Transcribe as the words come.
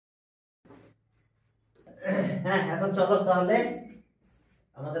হ্যাঁ এখন চলো তাহলে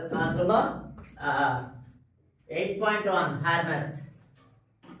আমাদের কাজ হলো 8.1 higher math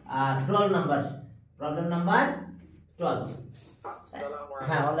 12 number problem number 12।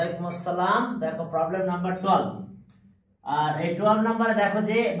 হ্যাঁ ওয়ালাইকুম আসসালাম। দেখো প্রবলেম নাম্বার 12 আর এই 12 নম্বরে দেখো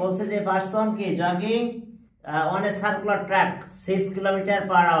যে বলছে যে পারসন কি jogging on a circular track 6 kilometre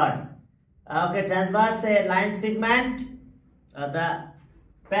per hour okay transverse A line segment the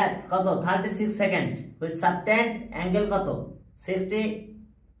path কত 36 সেকেন্ড with subtend angle কত 60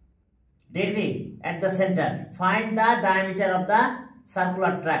 degree at the center. Find the diameter of the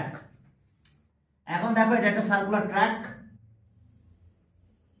circular track. এখন দেখো এটা একটা circular track,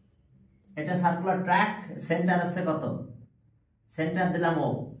 এটা circular track, centre আছে কত, centre দিলাম ও,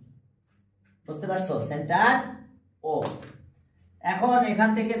 বুঝতে পারছো সেন্টার ও। এখন এখান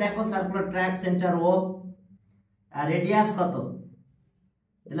থেকে দেখো সার্কুলার ট্র্যাক সেন্টার ও আর রেডিয়াস কত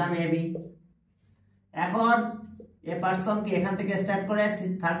দিলাম এবি। এখন এ পারসন কি এখান থেকে স্টার্ট করে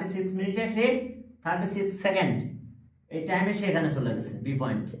 36 মিনিটে সে 36 সেকেন্ড এই টাইমে সে এখানে চলে গেছে B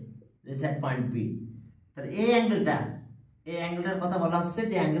point, reset point B. তাহলে এই অ্যাঙ্গেলটার কথা বলা হচ্ছে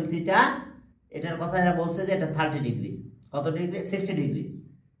যে অ্যাঙ্গেল থিটা, এটার কথা এরা বলছে যে এটা 30 ডিগ্রি, কত ডিগ্রি 60 ডিগ্রি,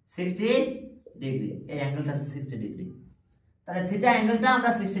 60 ডিগ্রি, এই অ্যাঙ্গেলটা আছে 60 ডিগ্রি। তাহলে থিটা অ্যাঙ্গেলটা আমরা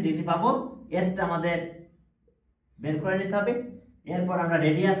 60 ডিগ্রি পাবো, এসটা আমাদের বের করে নিতে হবে। এরপর আমরা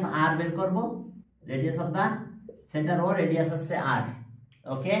রেডিয়াস আর বের করব, radius of the centre O radius আছে আর।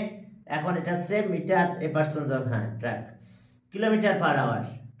 ওকে এখন এটা হচ্ছে মিটার এ পারসন জব, হ্যাঁ track kilometre per hour,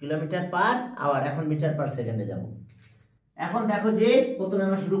 kilometre per hour, এখন মিটার পার সেকেন্ডে যাব। এখন দেখো যে প্রথমে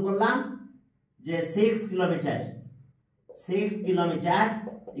আমরা শুরু করলাম যে 6 কিলোমিটার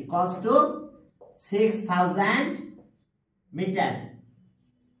ইকুয়ালস টু 6000 মিটার,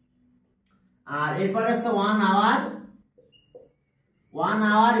 আর এরপর আছে 1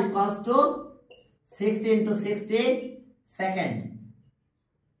 hour equals to 60 into 60 seconds.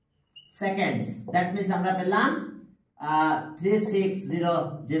 That means আমরা পেলাম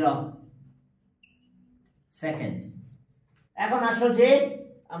 3600 সেকেন্ড। এখন আসো যে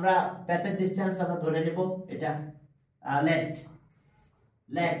আমরা প্যাথের ডিসটেন্স আমরা ধরে নেব, এটা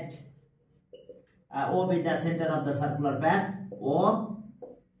let O be the center of the circular path, O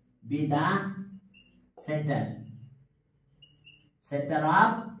be the center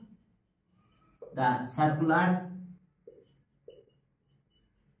of the circular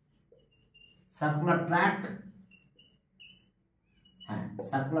track, হ্যাঁ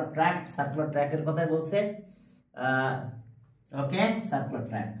সার্কুলার ট্র্যাকের কথাই বলছে। ওকে circular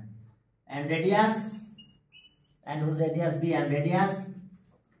track and radius, and whose radius be, and radius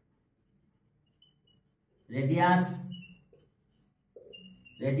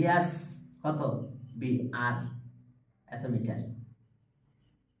কত বি আর এত মিটার,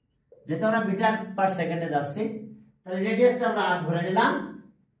 যেহেতু আমরা মিটার পার সেকেন্ডে যাচ্ছি তাহলে রেডিয়াসটা আমরা আর ধরে নিলাম।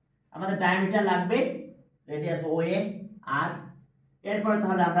 আমাদের ডায়ামিটার লাগবে রেডিয়াস ও এ আর। এরপরে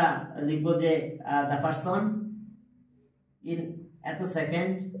তাহলে আমরা লিখব যে দ্য পারসন ইন এত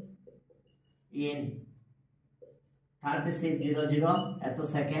সেকেন্ড, ইন 3600 এত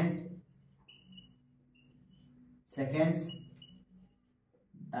seconds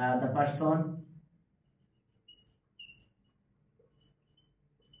the person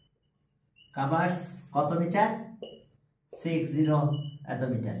covers কত মিটার 60 এত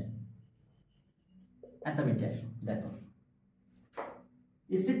মিটার। দেখো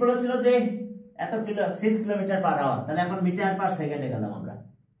স্পিড বলেছিল যে এত 6 কিলোমিটার পার আওয়ার, তাহলে এখন মিটার পার সেকেন্ডে গেলাম আমরা।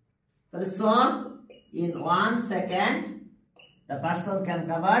 তাহলে so in 1 second the person can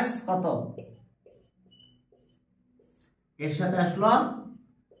covers কত, এর সাথে আসলো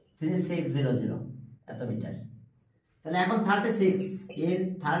 3600 এত মিটার। তাহলে এখন 36 in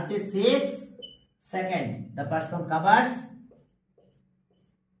 36 second the person covers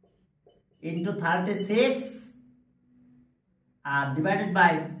into 36 R divided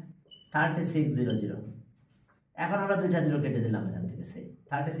by 3600। এখন আমরা দুইটা জিরো কেটে দিলাম এখান থেকে, সে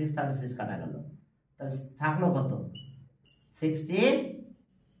 36 কাটা গেল, তাহলে থাকলো কত 60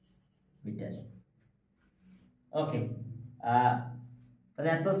 মিটার। ওকে তাহলে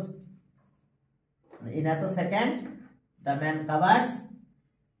এত সেকেন্ড the man covers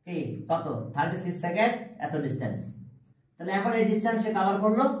কি কত 36 সেকেন্ড এত ডিসটেন্স। তাহলে এখন এই ডিসটেন্স সে কভার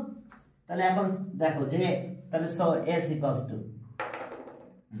করলো। তাহলে এখন দেখো যে তাহলে সো s ইকুয়ালস টু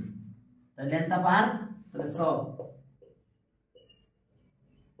তাহলে লেন্থ অফ আর্ক, তাহলে so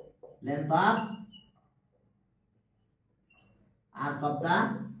length of arc of the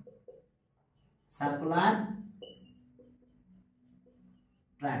circular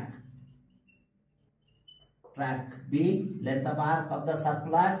track B length of arc of the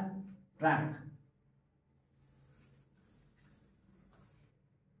circular track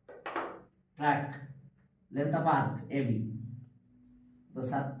track, length of arc AB, the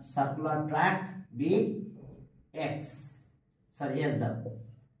circular track B X, sorry S দাও,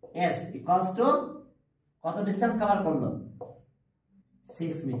 S equals to কত distance cover করলো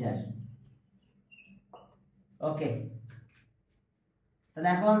 6 metre. ওকে, তাহলে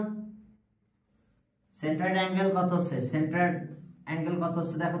এখন centred angle কত হচ্ছে, centred angle কত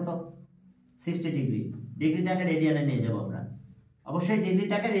হচ্ছে দেখো তো 60 ডিগ্রি। ডিগ্রিটাকে রেডিয়ানে নিয়ে যাব আমরা, অবশ্যই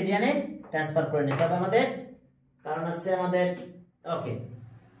ডিগ্রিটাকে রেডিয়ানে ট্রান্সফার করে নিতে হবে আমাদের, কারণ হচ্ছে আমাদের। ওকে,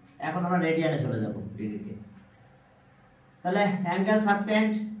 এখন আমরা রেডিয়ানে চলে যাব ডিগ্রিকে। তাহলে angle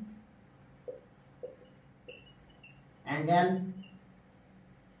সাবটেন্ড, angle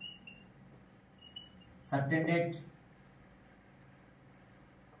subtended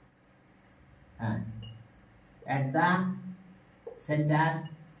at the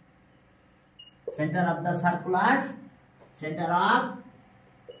center of the circular, center of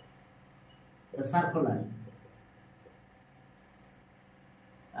the circular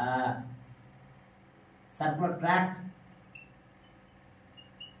circular track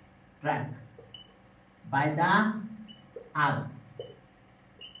by the arc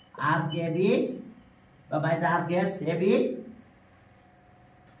AB, by the arc S AB,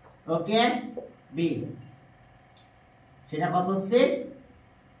 okay B, সেটা কত হচ্ছে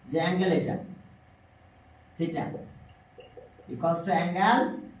যে অ্যাঙ্গেল এটা theta equals to angle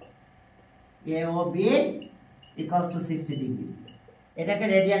AOB equals to 60 degree. এটাকে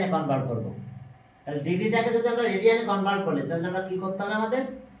রেডিয়ানে convert করব। তাহলে ডিগ্রিটাকে যদি আমরা রেডিয়ানে কনভার্ট করি তাহলে আমরা কি করতে হবে আমাদের,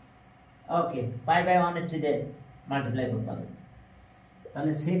 ওকে পাই বাই 180 দিয়ে মাল্টিপ্লাই করতে হবে।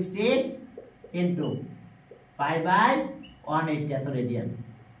 তাহলে 60 ইনটু পাই বাই 180 এত রেডিয়ান।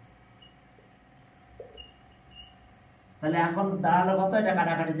 তাহলে এখন দাঁড়ালো কত, এটা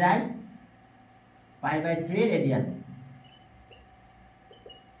কাটাকাটি যায়, পাই বাই 3 রেডিয়ান।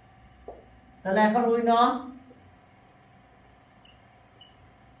 তাহলে এখন we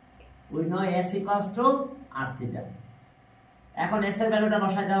know S equals to r theta। এখন S এর ভ্যালুটা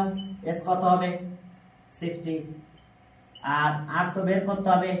বসাই দাও, S কত হবে 60, আর r তো বের করতে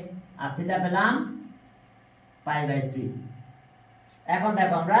হবে, r theta পেলাম পাই বাই 3। এখন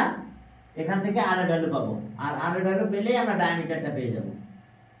দেখো আমরা এখান থেকে r এর ভ্যালু পাবো, আর r এর ভ্যালু পেলেই আমরা ডায়ামিটারটা পেয়ে যাব।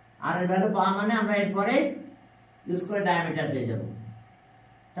 r এর ভ্যালু পাওয়া মানে আমরা এরপরে ইউজ করে ডায়ামিটার পেয়ে যাব।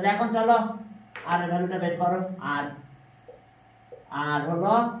 তাহলে এখন চলো r এর ভ্যালুটা বের করো। আর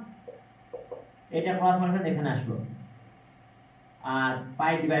হলো এটা ক্রস মাল্টিপ্লাই এখানে আসলো, আর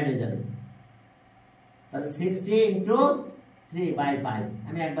পাই ডিভাইড হয়ে যাবে। তাহলে 60 ইনটু 3 বাই পাই,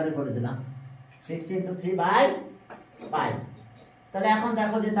 আমি একবারে করে দিলাম 60 ইনটু 3 বাই পাই। তাহলে এখন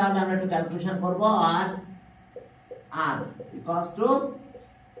দেখো যে তাহলে আমরা একটু ক্যালকুলেশন করব, আর r ইকুয়ালস টু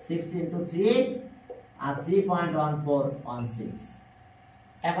 60 ইনটু 3 আর 3.1416।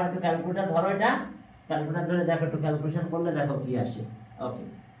 এখন একটু ক্যালকুলেটর ধরো, এটা ক্যালকুলেটর ধরে দেখো, একটু ক্যালকুলেশন করলে দেখো কি আসে। ওকে,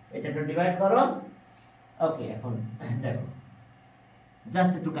 এটা একটু ডিভাইড করো। ওকে, এখন দেখো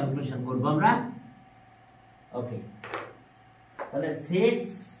জাস্ট একটু ক্যালকুলেশন করব আমরা। ওকে, তাহলে 6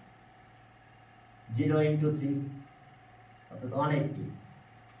 0 ইনটু 3 অর্থাৎ 180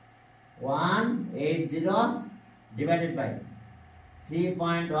 ডিভাইডেড বাই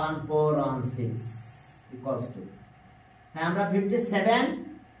 3.1416 ইকুয়ালস টু, হ্যাঁ আমরা 57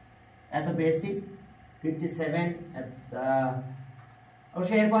 এত পেয়েছি, 57।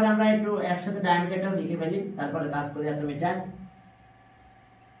 অবশ্যই এরপরে আমরা একটু একসাথে ডায়ামিটারটাও লিখে ফেলি, তারপরে কাজ করি এত মিটার।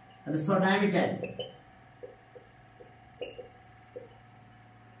 তাহলে so diameter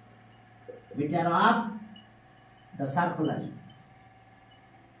metre of the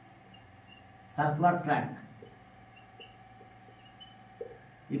circular track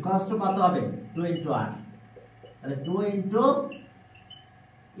equals to কত হবে 2 into r। তাহলে 2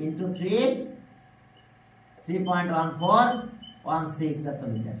 into 3 3.1416 এত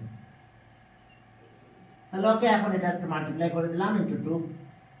মিটার। তাহলে ওকে, এখন এটা একটু মাল্টিপ্লাই করে দিলাম into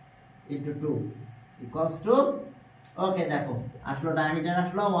 2 equals to, ওকে দেখো আসলো ডায়ামিটার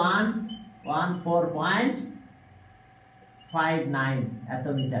আসলো 114.59 এত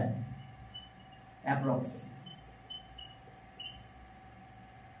মিটার অ্যাপ্রক্স।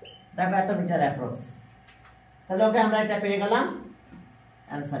 দেখো এত মিটার অ্যাপ্রক্স। তাহলে ওকে আমরা এটা পেয়ে গেলাম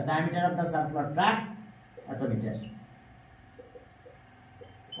answer, diameter of the circular track এত মিটার।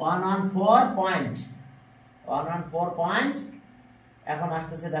 114 এখন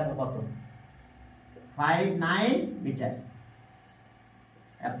আসতেছে দেখো কত 59 মিটার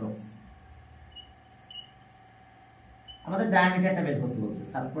অ্যাপ্রক্স। আমাদের ডায়ামিটারটা বের করতে বলছে,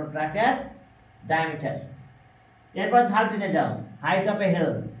 সার্কুলার ট্র্যাকের ডায়ামিটার। এরপর 13 এ যাও, height of a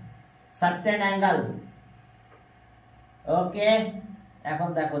hill, certain angle. ওকে, এখন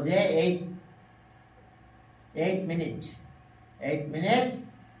দেখো যে এই 8 minute. 8 minute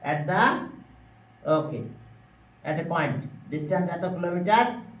at the okay at a point. Distance at the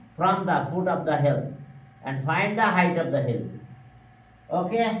kilometer from the foot of the hill and find the height of the hill.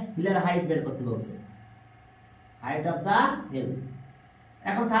 Okay, hill height বের করতে বলছে, height of the hill.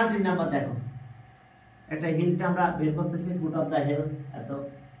 এখন 13 number দেখো, একটা হিলটা আমরা বের করতেছি, foot of the hill এত,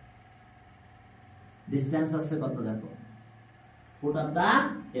 ডিসটেন্স আছে কত দেখো, ফুট অফ দা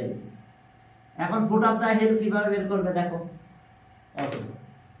হিল। এখন ফুট অফ দা হিল কিভাবে বের করবে দেখো, ওকে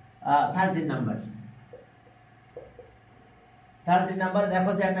 13 নাম্বার, 13 নাম্বার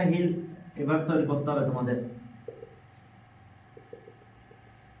দেখো যে একটা হিল এভাবে তৈরি করতে হবে তোমাদের,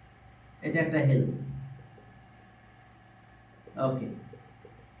 এটা একটা হিল, ওকে।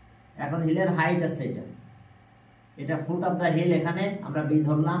 এখন হিলের হাইট আছে এটা, এটা ফুট অফ দা হিল, এখানে আমরা বি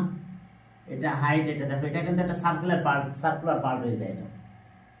ধরলাম, এটা হাইট, এটা দেখো এটা কিন্তু একটা সার্কুলার পার্ট হয়ে যায়, এটা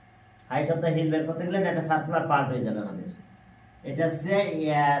হাইট অফ দা হিল বের করতে গেলে এটা একটা সার্কুলার পার্ট হয়ে যাবে আমাদের, এটা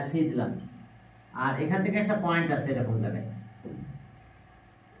সি দিলাম, আর এখান থেকে একটা পয়েন্ট আছে এরকম জায়গায়,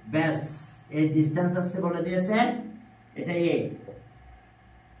 ব্যাস এই ডিসটেন্স আছে বলে দিয়েছে, এটা এ,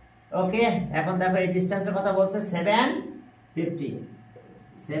 ওকে। এখন দেখো এই ডিসটেন্সের কথা বলছে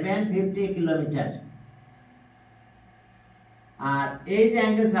 750 কিলোমিটার, আর এই যে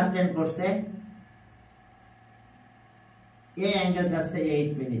অ্যাঙ্গেল সাবটেন্ড করছে এই অ্যাঙ্গেলটা আছে 8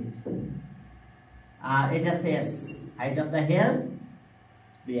 মিনিট, আর এটা আছে S, height of the hill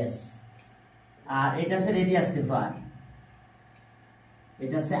BS, আর এটা আছে রেডিয়াস কিন্তু আর,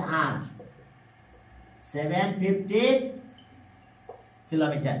 এটা আছে আর 750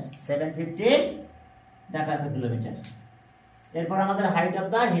 কিলোমিটার, 750 দেখাতো কিলোমিটার। এরপর আমাদের হাইট অফ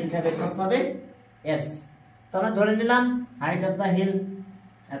দা হিলটা বের করতে হবে এস, তো আমরা ধরে নিলাম হাইট অফ দা হিল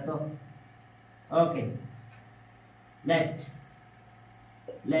এত, ওকে। let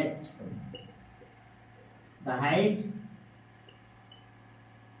the height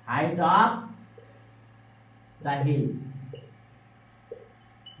of the hill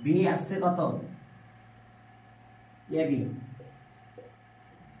b আসছে কত, ab,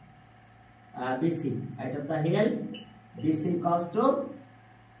 bc, height of the hill bc equals to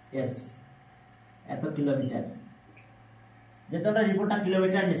s, এত কিলোমিটার, যেহেতু আমরা রিপোর্টটা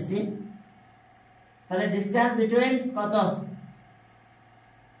কিলোমিটার নিচ্ছি, তাহলে ডিসটেন্স বিটুইন কত,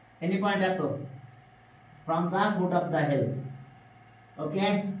 এনি পয়েন্ট এত, from the foot of the hill,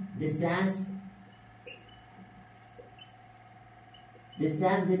 okay, distance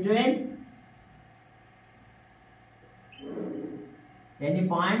between any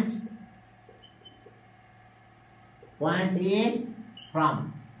point A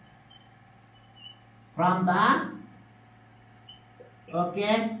from the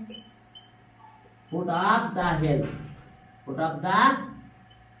okay foot of the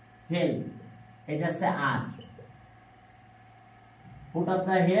hill, এটা আছে আর, ফুট অফ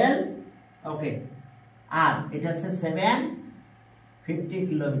দা হিল, ওকে, আর এটা আছে 750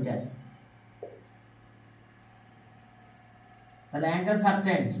 কিলোমিটার, তাহলে অ্যাঙ্গেল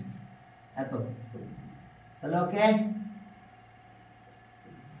সাবটেন্ড এত, তাহলে ওকে,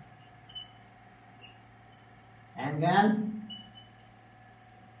 angle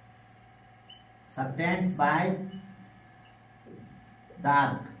subtends by the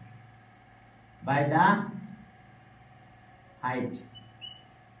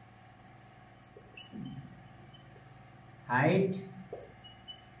height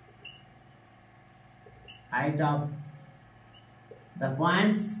of the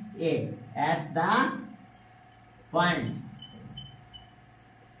points A at the point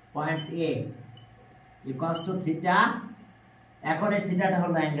A equals to theta, এখন এই থিটাটা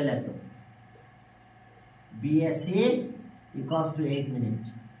হলো অ্যাঙ্গেল এত, BSc equals to 8 মিনিট।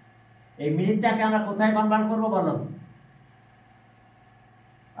 এই মিনিটটাকে আমরা কোথায় কনভার্ট করব বলো,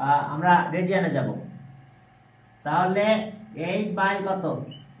 আমরা রেডিয়ানে যাব, তাহলে 8 বাই কত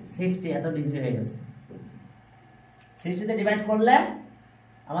 60, এত ডিগ্রি হয়ে গেছে, 60 তে ডিভাইড করলে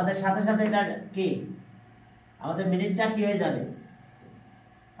আমাদের সাথে সাথে এটা কি, আমাদের মিনিটটা কি হয়ে যাবে,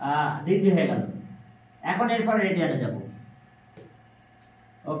 ডিগ্রি হয়ে গেল। এখন এরপর রেডিয়ানে যাব,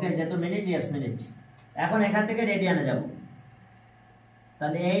 ওকে, যেহেতু মিনিট ইয়েস মিনিট, এখন এখান থেকে রেডিয়ানে যাব,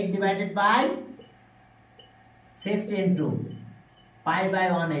 তাহলে 8 divided by 60 into pi by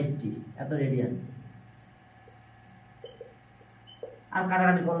 180, এত রেডিয়ান। আর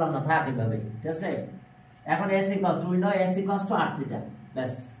কাটাকাটি করলাম না, থাক এইভাবে, ঠিক আছে। এখন s equals to, we know s equals to r theta,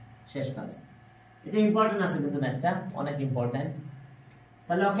 ব্যাস শেষ কাজ। এটা ইম্পর্টেন্ট আছে কিন্তু ম্যাথটা অনেক ইম্পর্টেন্ট।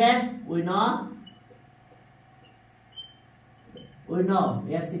 তাহলে ওকে, we know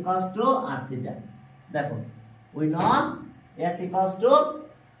s equals to r theta, দেখো we know s equals to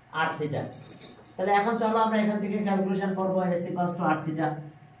r theta, তাহলে এখন চলো আমরা এখান থেকে ক্যালকুলেশন করব s = r θ।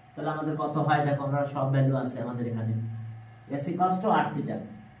 তাহলে আমাদের কত হয় দেখো, আমরা সব ভ্যালু আছে আমাদের এখানে। s = r θ,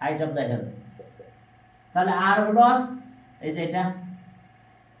 height of the hell. তাহলে r হলো এই যে এটা,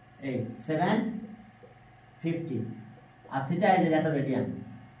 এই 750, আর θ এই যে এত রেডিয়ান,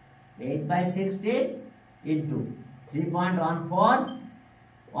 8/60 ইনটু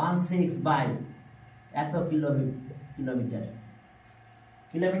 3.1416 বাই এত কিলোমিটার।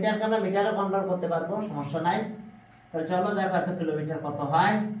 কিলোমিটারকে আমরা মিটারে কনভার্ট করতে পারবো, সমস্যা নাই। তো চলো দেখো এত কিলোমিটার কত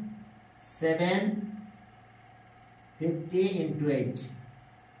হয়। 750 into 8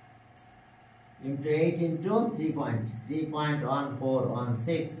 into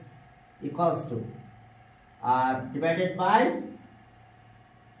 3.1416 equals to R divided by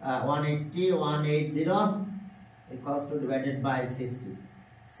 180 equals to divided by 60।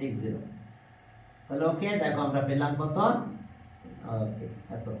 তাহলে ওকে, দেখো আমরা পেলাম কত, ওকে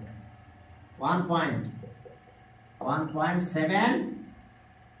এত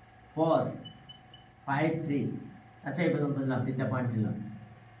 1.7453। আচ্ছা এই পর্যন্ত নিলাম, 3টা পয়েন্ট নিলাম।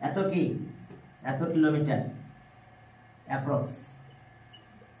 এত কি, এত কিলোমিটার অ্যাপ্রক্স।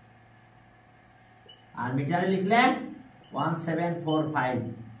 আর মিটারে লিখলে 1745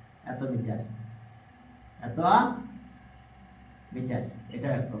 এত মিটার, এত মিটার, এটা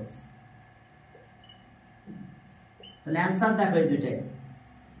অ্যাপ্রক্স। তাহলে অ্যানসার দেখো এই দুইটাই,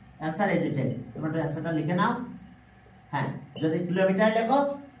 অ্যানসার এই দুইটাই। তোমরা অ্যানসারটা লিখে নাও। হ্যাঁ, যদি কিলোমিটার লেখো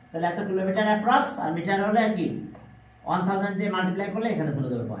তাহলে এত কিলোমিটার অ্যাপ্রক্স, আর মিটার হলে কি 1000 দিয়ে মাল্টিপ্লাই করলে এখানে চলে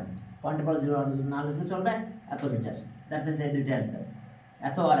যাবে পয়েন্ট, পয়েন্টের পর 0 না লিখলে চলবে, এত মিটার। দ্যাট মিন্স এই দুইটা অ্যানসার,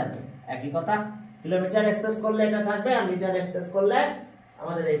 এত আর এত একই কথা। কিলোমিটার এক্সপ্রেস করলে এটা থাকবে, আর মিটার এক্সপ্রেস করলে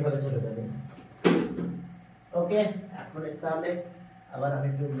আমাদের এইভাবে চলে যাবে। ওকে, এখন তাহলে আবার আমি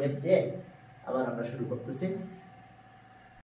একটু ব্রেক দিয়ে আবার আমরা শুরু করতেছি।